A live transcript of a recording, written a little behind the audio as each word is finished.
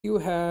You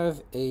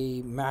have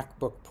a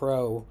MacBook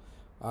Pro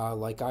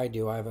like I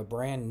do. I have a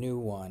brand new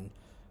one,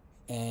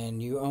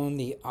 and you own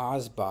the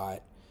Obsbot,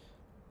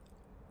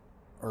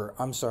 or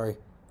I'm sorry,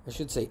 I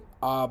should say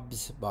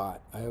Obsbot.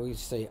 I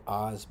always say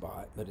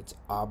Obsbot, but it's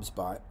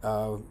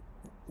Obsbot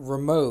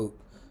remote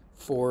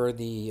for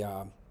the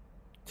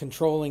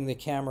controlling the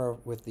camera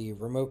with the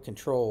remote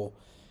control.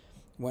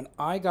 When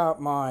I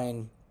got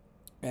mine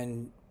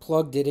and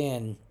plugged it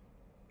in,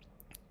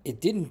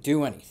 it didn't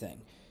do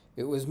anything.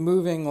 It was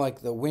moving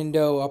like the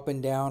window up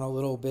and down a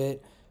little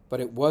bit,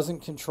 but it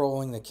wasn't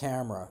controlling the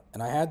camera.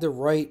 And I had to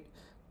write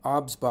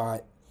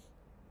Obsbot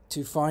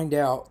to find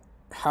out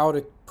how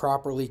to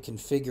properly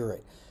configure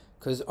it,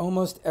 because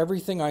almost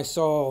everything I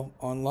saw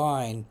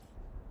online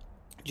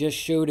just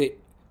showed it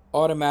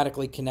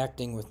automatically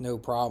connecting with no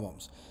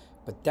problems.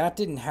 But that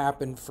didn't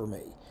happen for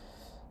me.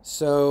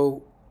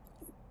 So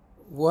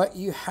what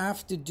you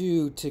have to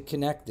do to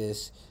connect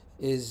this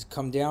is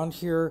come down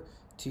here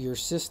to your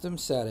system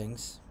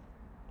settings,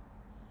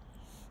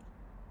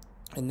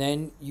 and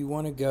then you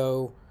want to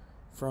go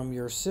from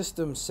your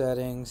system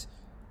settings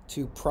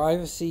to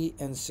privacy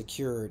and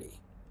security.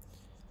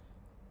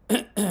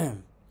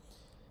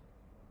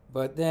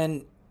 But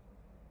then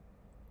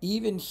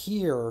even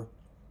here,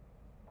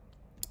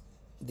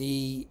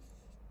 the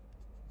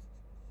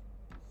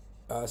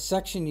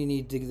section you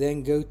need to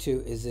then go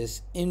to is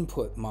this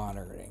input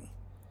monitoring.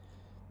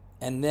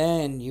 And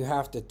then you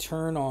have to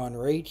turn on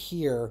right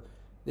here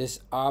this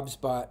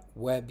Obsbot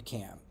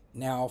webcam.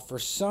 Now, for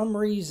some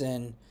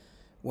reason,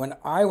 when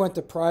I went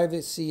to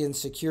privacy and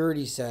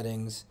security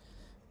settings,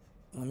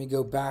 let me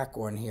go back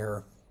one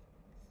here.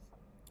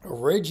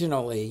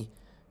 Originally,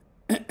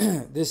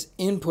 this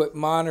input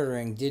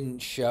monitoring didn't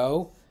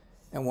show,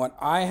 and what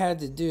I had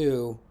to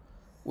do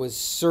was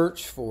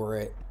search for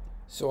it.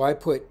 So I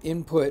put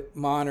input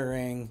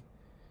monitoring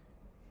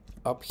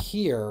up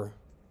here,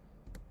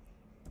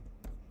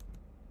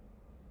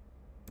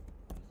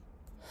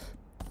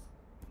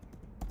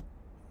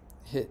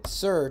 hit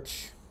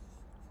search,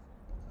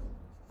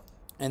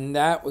 and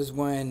that was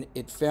when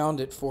it found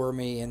it for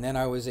me, and then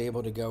I was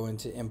able to go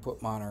into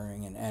input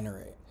monitoring and enter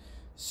it.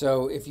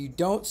 So if you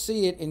don't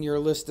see it in your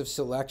list of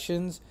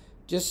selections,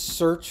 just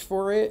search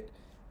for it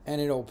and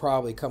it'll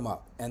probably come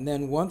up. And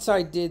then once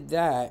I did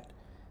that,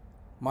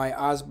 my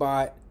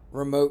Obsbot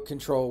remote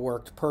control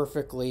worked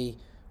perfectly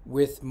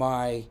with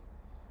my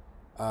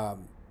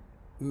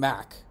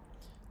Mac.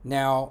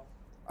 Now,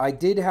 I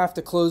did have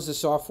to close the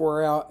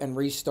software out and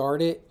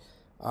restart it.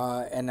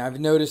 And I've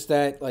noticed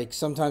that, like,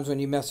 sometimes when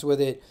you mess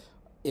with it,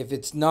 if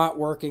it's not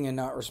working and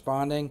not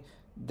responding,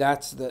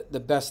 that's the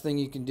best thing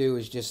you can do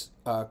is just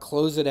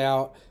close it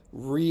out,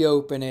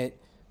 reopen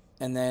it,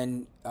 and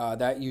then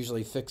that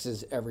usually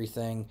fixes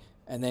everything.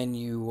 And then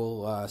you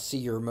will see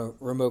your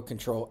remote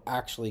control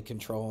actually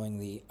controlling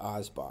the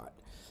Obsbot.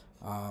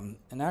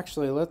 And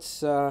actually, let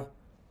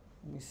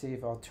me see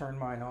if I'll turn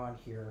mine on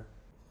here.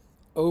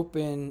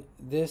 Open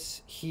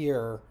this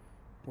here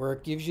where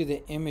it gives you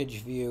the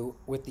image view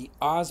with the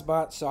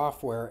Obsbot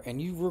software, and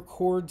you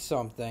record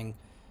something.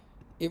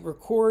 It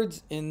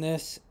records in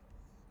this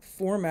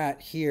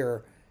format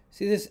here.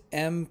 See this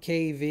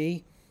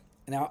MKV?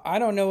 Now, I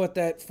don't know what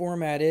that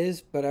format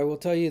is, but I will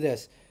tell you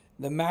this.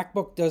 The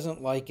MacBook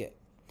doesn't like it.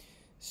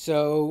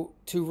 So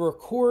to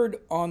record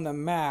on the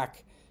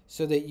Mac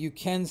so that you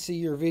can see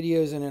your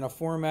videos and in a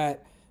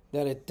format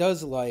that it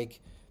does like,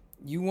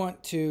 you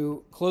want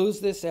to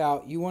close this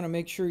out. You want to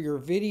make sure your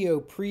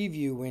video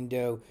preview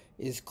window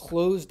is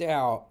closed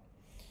out,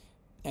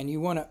 and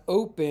you want to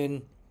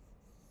open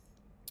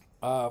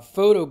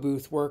Photo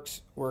Booth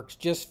works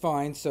just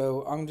fine.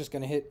 So I'm just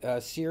going to hit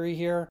Siri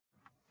here.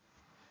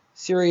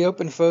 Siri,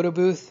 open Photo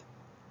Booth.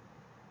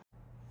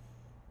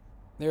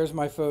 There's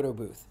my Photo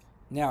Booth.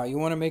 Now you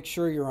want to make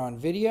sure you're on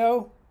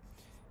video,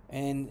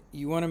 and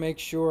you want to make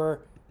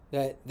sure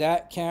that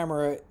that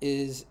camera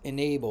is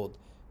enabled.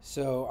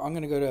 So I'm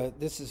going to go to,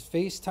 this is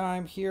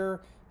FaceTime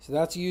here. So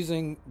that's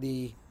using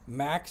the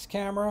Max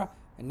camera.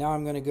 And now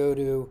I'm going to go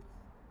to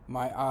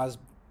my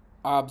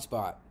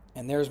Obsbot.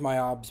 And there's my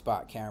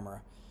Obsbot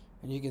camera.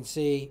 And you can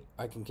see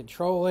I can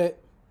control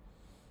it.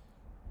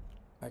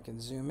 I can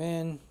zoom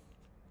in.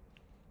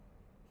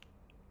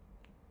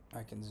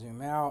 I can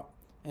zoom out.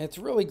 And it's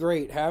really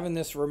great. Having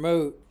this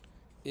remote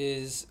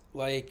is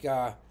like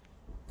kind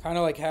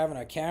of like having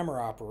a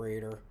camera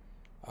operator.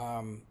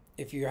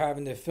 If you're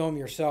having to film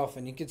yourself.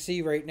 And you can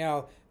see right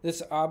now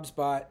this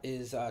Obsbot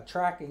is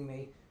tracking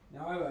me.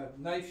 Now I have a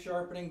knife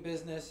sharpening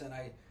business, and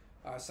I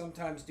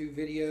sometimes do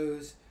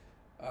videos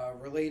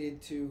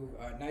related to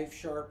knife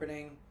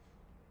sharpening,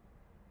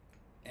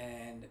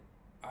 and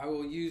I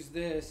will use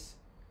this,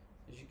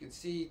 as you can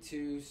see,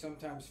 to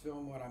sometimes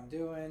film what I'm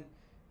doing.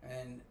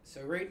 And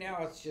so right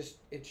now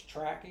it's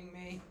tracking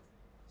me.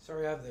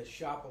 Sorry, I have the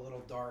shop a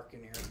little dark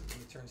in here. Let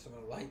me turn some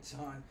of the lights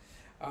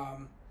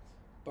on.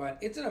 But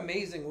it's an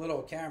amazing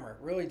little camera. It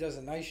really does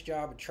a nice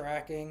job of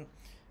tracking.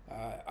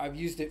 I've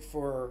used it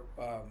for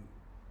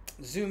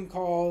Zoom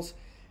calls,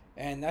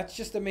 and that's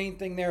just the main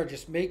thing there.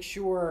 Just make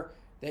sure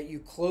that you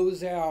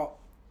close out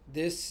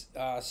this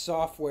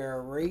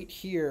software right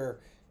here,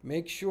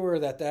 make sure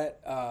that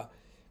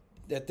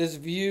that this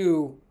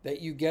view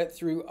that you get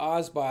through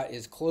Obsbot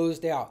is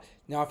closed out.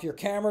 Now, if your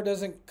camera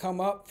doesn't come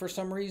up for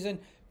some reason,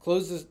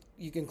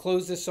 you can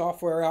close this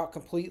software out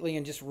completely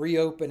and just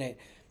reopen it,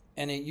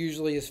 and it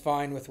usually is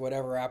fine with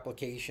whatever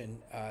application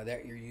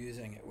that you're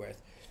using it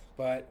with.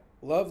 But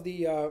love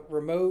the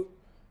remote.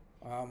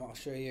 I'll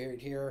show you it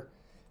here.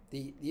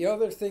 The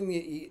other thing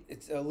that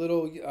it's a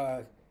little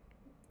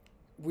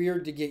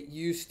weird to get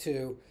used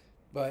to,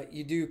 but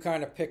you do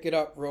kind of pick it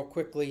up real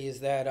quickly,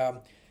 is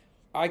that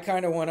I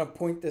kind of want to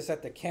point this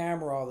at the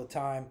camera all the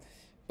time,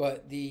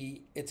 but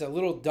it's a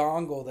little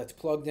dongle that's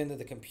plugged into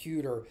the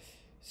computer,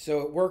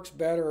 so it works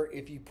better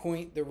if you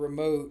point the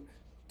remote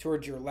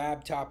towards your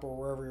laptop or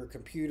wherever your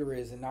computer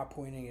is and not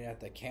pointing it at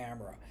the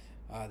camera.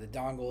 The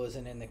dongle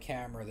isn't in the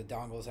camera. The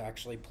dongle is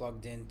actually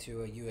plugged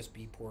into a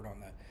USB port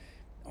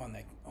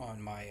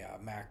on my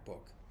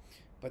MacBook.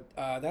 But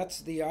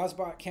that's the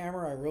Obsbot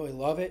camera. I really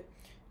love it.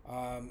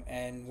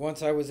 And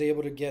once I was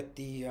able to get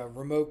the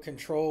remote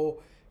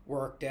control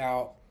worked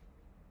out,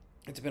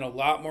 it's been a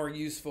lot more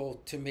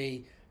useful to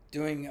me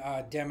doing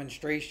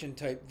demonstration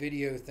type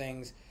video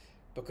things,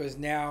 because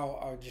now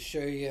I'll just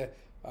show you,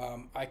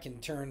 I can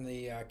turn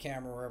the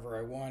camera wherever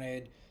I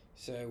wanted.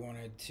 So I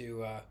wanted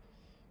to,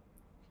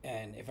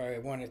 and if I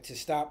wanted to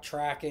stop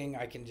tracking,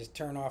 I can just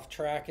turn off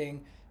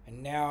tracking,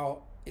 and now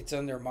it's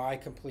under my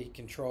complete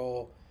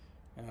control.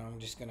 And I'm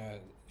just gonna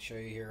show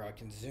you here. I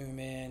can zoom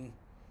in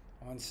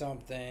on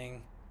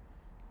something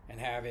and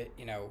have it,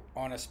 you know,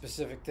 on a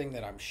specific thing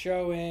that I'm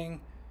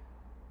showing,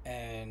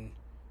 and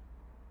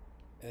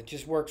it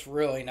just works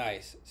really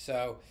nice.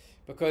 So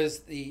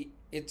because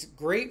it's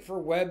great for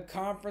web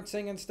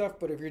conferencing and stuff,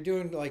 but if you're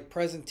doing like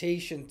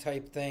presentation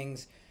type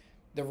things,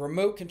 the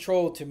remote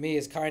control to me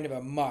is kind of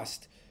a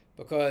must,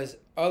 because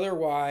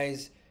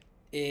otherwise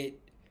it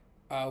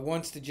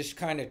wants to just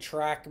kind of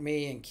track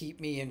me and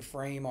keep me in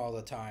frame all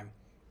the time,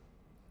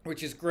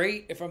 which is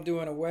great if I'm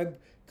doing a web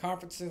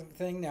conferencing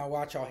thing. Now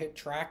watch, I'll hit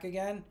track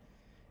again,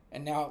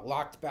 and now it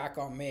locked back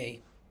on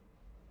me,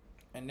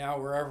 and now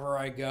wherever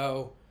I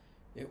go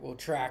it will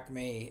track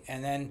me.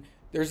 And then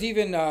there's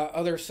even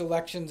other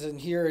selections in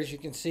here, as you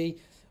can see.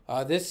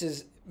 This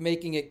is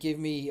making it give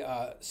me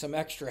some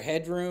extra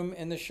headroom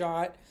in the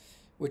shot,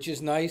 which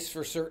is nice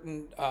for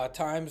certain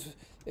times.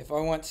 If I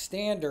want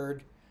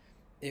standard,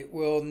 it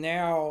will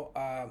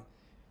now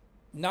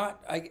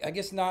I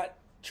guess not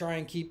try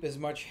and keep as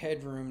much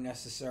headroom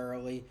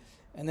necessarily.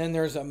 And then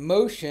there's a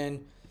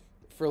motion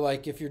for,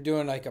 like, if you're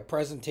doing like a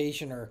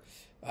presentation or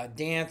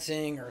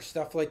dancing or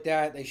stuff like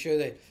that. They show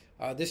that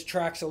this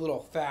tracks a little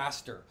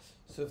faster.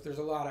 So if there's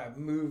a lot of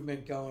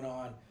movement going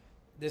on,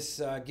 this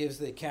gives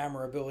the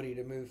camera ability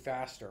to move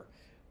faster.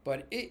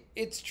 But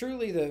it's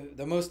truly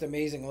the most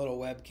amazing little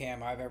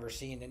webcam I've ever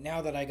seen. And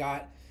now that I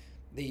got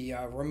the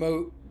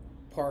remote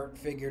part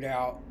figured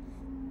out,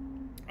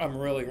 I'm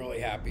really, really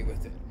happy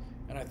with it.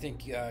 And I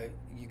think you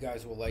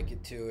guys will like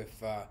it too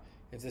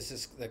if this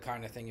is the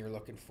kind of thing you're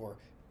looking for.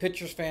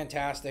 Picture's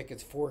fantastic.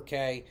 It's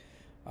 4K,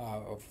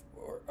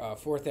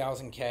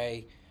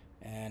 4000K,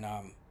 and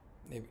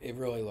it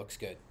really looks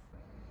good.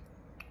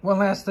 One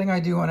last thing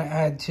I do want to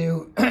add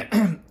too,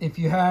 if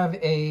you have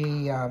a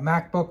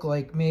MacBook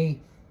like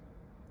me,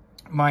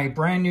 my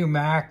brand new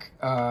Mac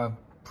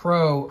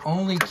Pro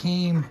only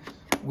came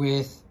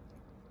with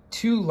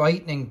 2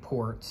 Lightning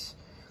ports,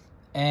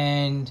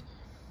 and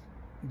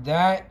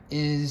that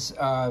is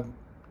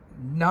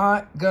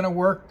not gonna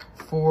work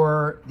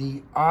for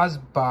the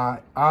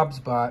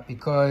Obsbot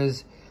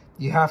because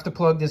you have to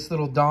plug this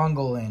little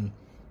dongle in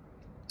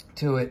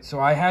to it.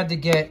 So I had to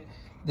get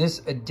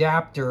this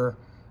adapter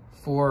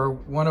for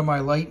one of my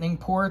Lightning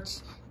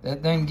ports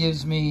that then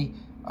gives me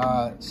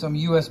some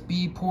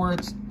USB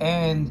ports,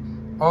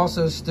 and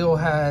also still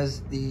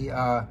has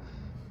the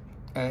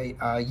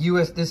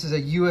this is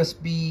a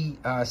USB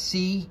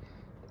C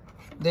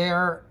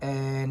there,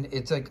 and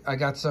it's like I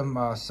got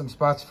some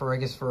spots for, I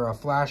guess, for a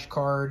flash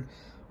card.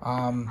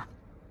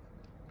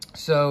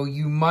 So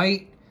you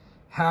might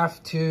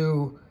have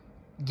to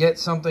get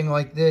something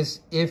like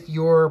this if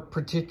your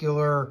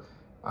particular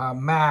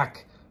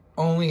Mac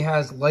only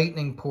has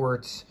Lightning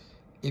ports.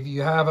 If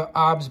you have an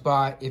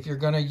Obsbot, if you're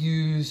going to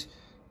use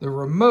the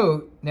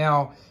remote,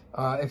 now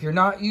if you're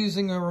not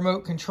using a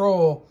remote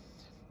control,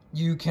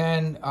 you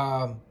can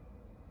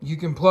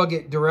plug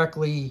it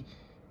directly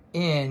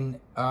in,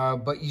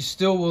 but you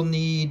still will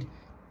need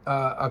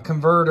a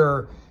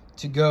converter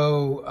to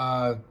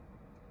go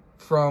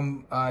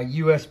from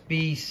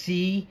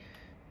USB-C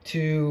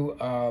to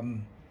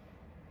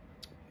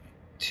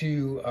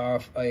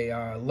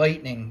a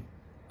Lightning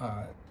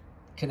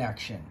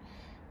connection.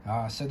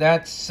 So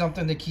that's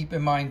something to keep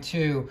in mind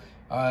too,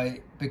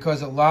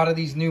 because a lot of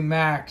these new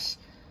Macs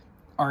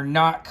are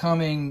not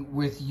coming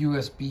with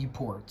USB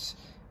ports.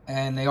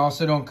 And they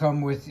also don't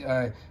come with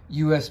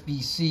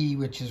USB-C,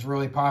 which is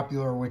really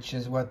popular, which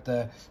is what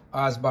the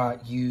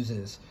Obsbot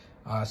uses.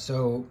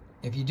 So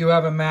if you do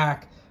have a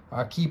Mac,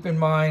 keep in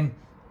mind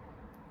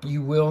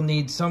you will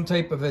need some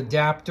type of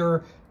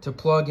adapter to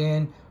plug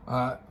in.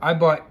 I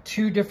bought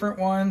 2 different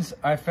ones.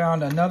 I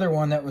found another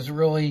one that was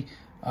really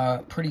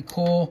pretty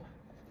cool.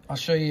 I'll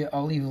show you,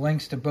 I'll leave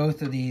links to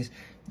both of these.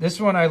 This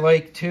one I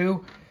like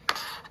too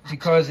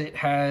because it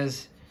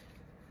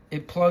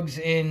plugs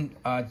in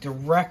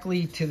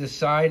directly to the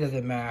side of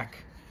the Mac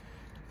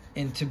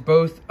into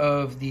both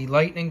of the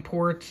lightning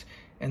ports.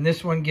 And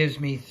this one gives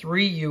me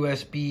 3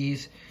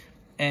 USBs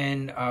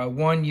and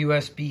 1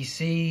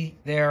 USB-C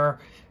there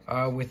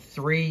with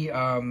 3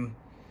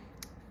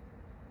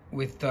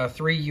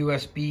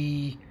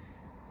 USB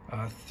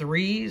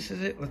 3s,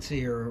 is it? Let's see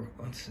here.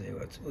 Let's see.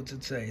 What's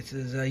it say? It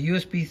says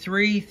USB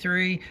 3,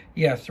 3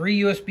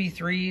 USB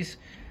 3s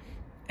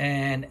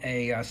and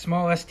a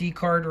small SD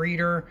card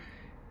reader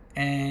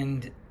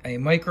and a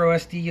micro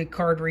SD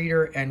card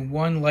reader and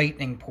 1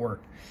 lightning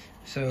port.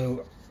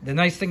 So the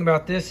nice thing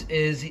about this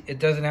is it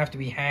doesn't have to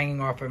be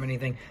hanging off of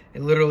anything.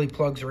 It literally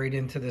plugs right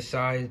into the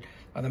side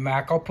of the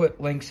Mac. I'll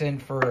put links in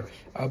for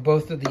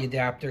both of the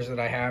adapters that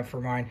I have for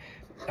mine.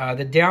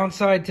 The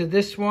downside to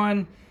this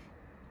one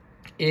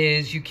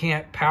is you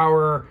can't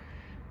power.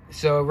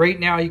 So right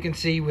now you can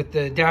see with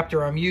the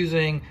adapter I'm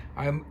using,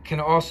 I can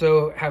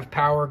also have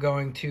power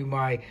going to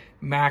my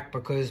Mac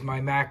because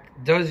my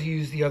Mac does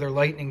use the other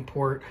lightning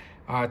port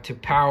to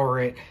power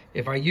it.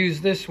 If I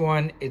use this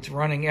one, it's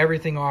running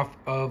everything off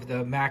of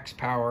the Mac's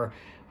power.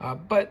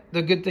 But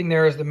the good thing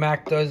there is the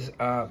Mac does,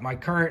 my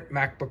current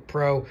MacBook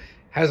Pro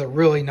has a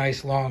really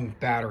nice long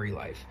battery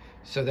life.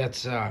 So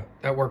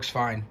that works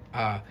fine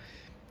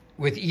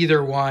with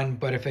either one.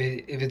 But if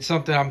it's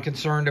something I'm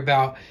concerned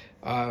about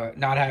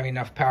not having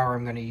enough power,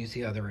 I'm going to use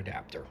the other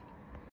adapter.